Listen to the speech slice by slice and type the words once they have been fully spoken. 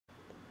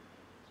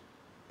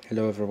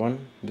Hello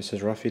everyone, this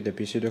is Rafi, the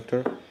PC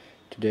Doctor.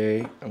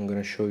 Today I'm going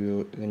to show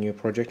you the new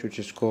project which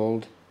is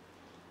called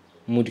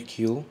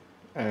MoodQ,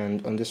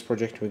 and on this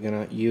project we're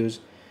going to use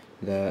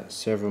the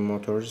servo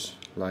motors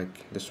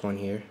like this one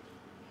here.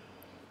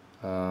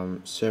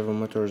 Servo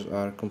motors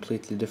are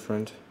completely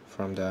different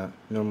from the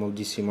normal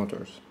DC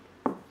motors.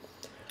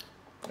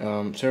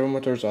 Servo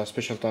motors are a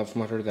special type of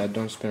motor that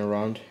don't spin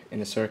around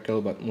in a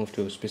circle but move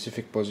to a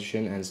specific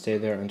position and stay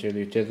there until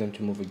you tell them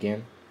to move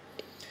again.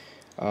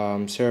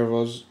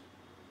 Servos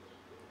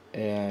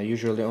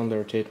usually only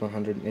rotate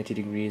 180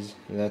 degrees,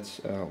 that's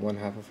one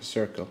half of a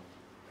circle.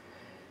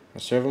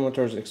 Servo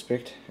motors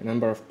expect a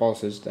number of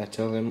pulses that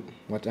tell them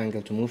what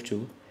angle to move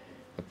to.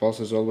 The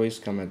pulses always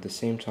come at the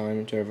same time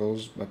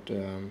intervals, but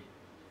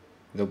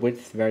the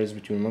width varies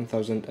between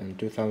 1000 and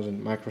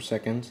 2000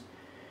 microseconds.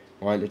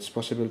 While it's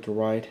possible to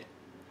write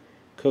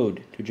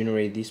code to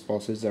generate these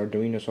pulses, the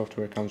Arduino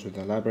software comes with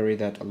a library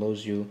that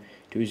allows you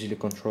to easily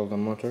control the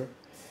motor.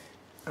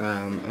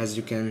 As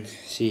you can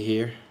see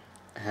here,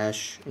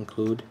 hash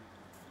include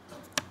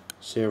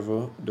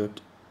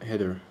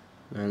servo.header,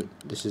 and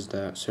this is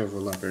the servo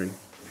library.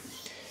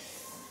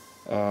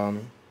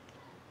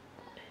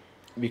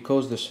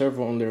 Because the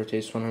servo only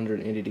rotates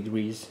 180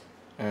 degrees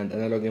and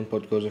analog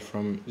input goes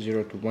from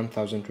 0 to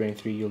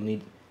 1023, you'll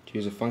need to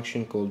use a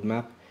function called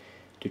map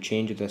to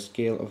change the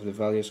scale of the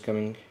values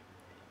coming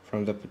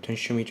from the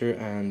potentiometer,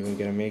 and we're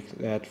gonna make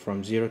that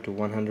from 0 to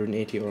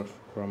 180 or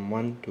from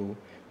 1 to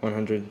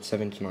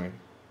 179.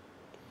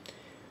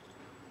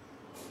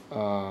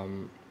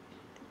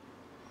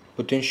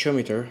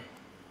 Potentiometer,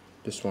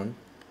 this one,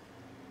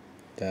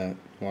 the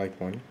white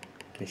one,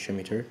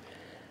 potentiometer,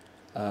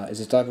 is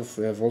a type of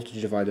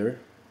voltage divider.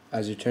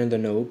 As you turn the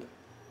knob,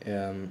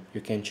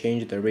 you can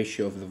change the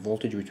ratio of the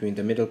voltage between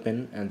the middle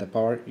pin and the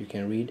power. You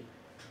can read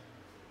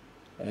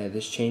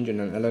this change in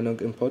an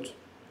analog input.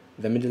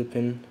 The middle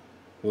pin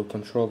will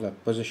control the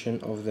position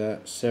of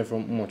the servo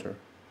motor.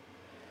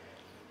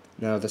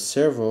 Now the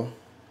servo,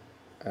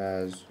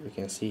 as we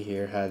can see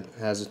here,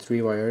 has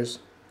 3 wires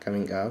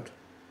coming out.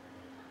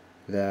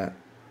 The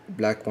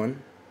black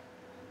one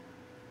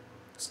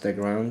is the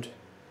ground,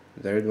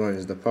 the red one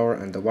is the power,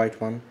 and the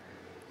white one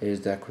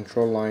is the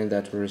control line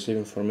that will receive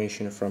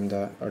information from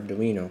the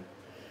Arduino.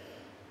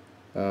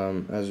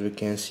 As we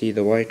can see,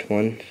 the white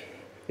one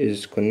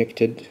is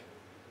connected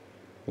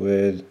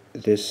with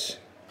this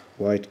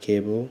white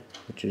cable,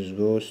 which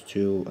goes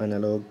to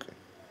analog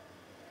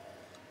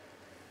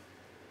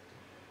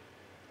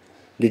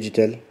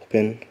digital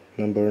pin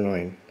number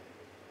 9,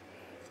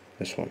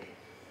 this one.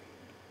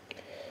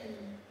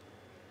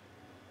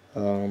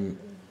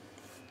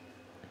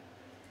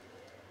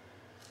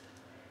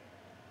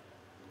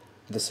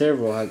 The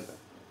servo has,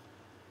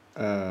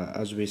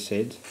 as we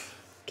said,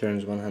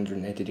 turns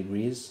 180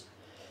 degrees.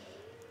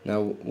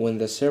 Now when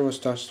the servo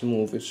starts to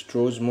move, it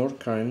draws more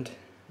current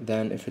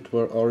than if it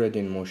were already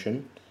in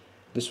motion.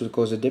 This will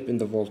cause a dip in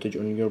the voltage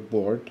on your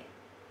board.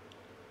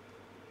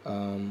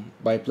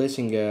 By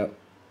placing a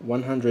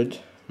 100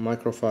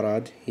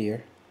 microfarad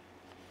here,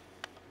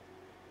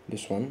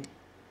 this one,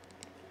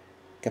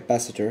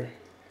 capacitor,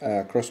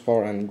 cross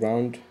power and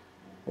ground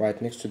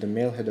right next to the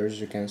male headers,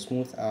 you can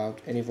smooth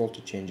out any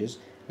voltage changes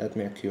that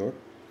may occur.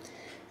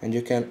 And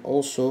you can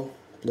also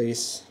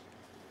place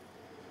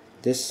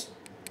this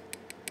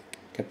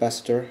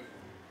capacitor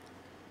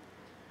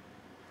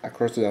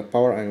across the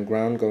power and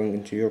ground going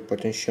into your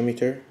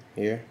potentiometer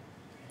here.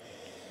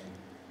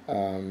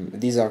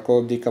 These are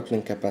called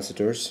decoupling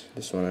capacitors,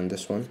 this one and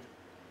this one,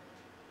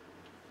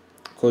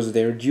 because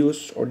they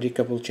reduce or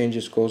decouple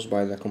changes caused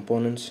by the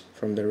components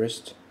from the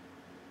rest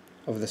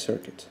of the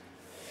circuit.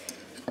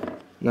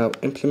 Now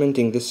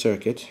implementing this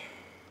circuit,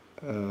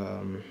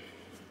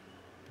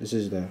 this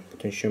is the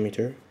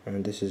potentiometer,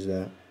 and this is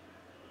the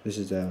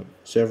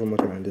servo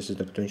motor, and this is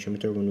the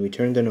potentiometer. When we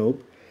turn the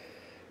knob,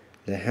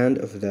 the hand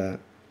of the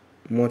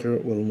motor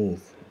will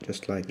move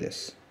just like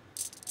this.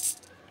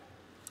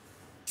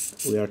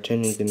 We are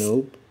turning the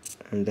knob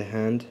and the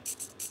hand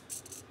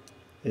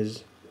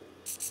is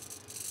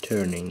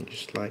turning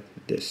just like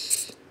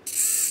this.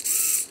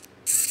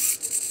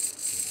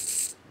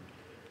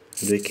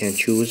 And we can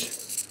choose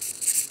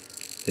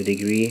the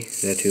degree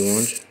that we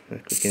want,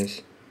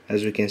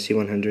 as we can see,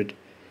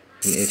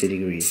 180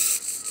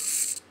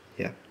 degrees.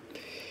 Yeah.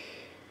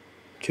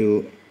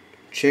 To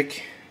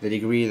check the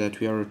degree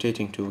that we are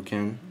rotating to, we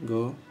can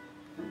go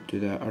to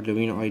the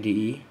Arduino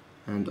IDE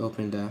and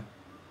open the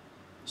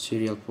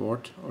serial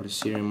port or the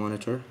serial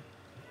monitor.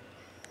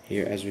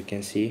 Here, as we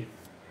can see,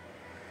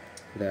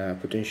 the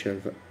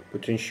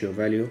potential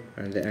value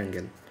and the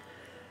angle.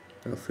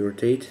 Now if we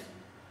rotate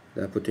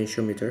the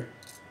potentiometer,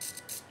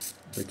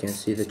 we can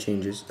see the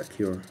changes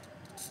occur.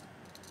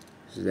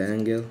 This is the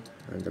angle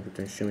and the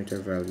potentiometer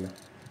value.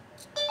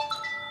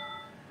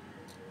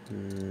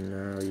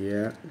 Now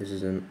yeah, this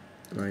is a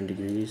 9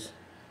 degrees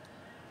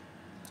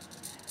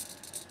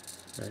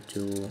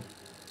to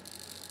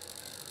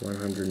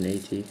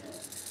 180,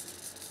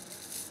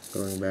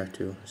 going back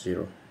to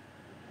 0.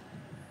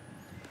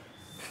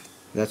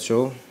 That's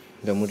all,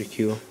 the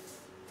MoodQ.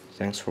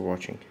 Thanks for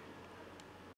watching.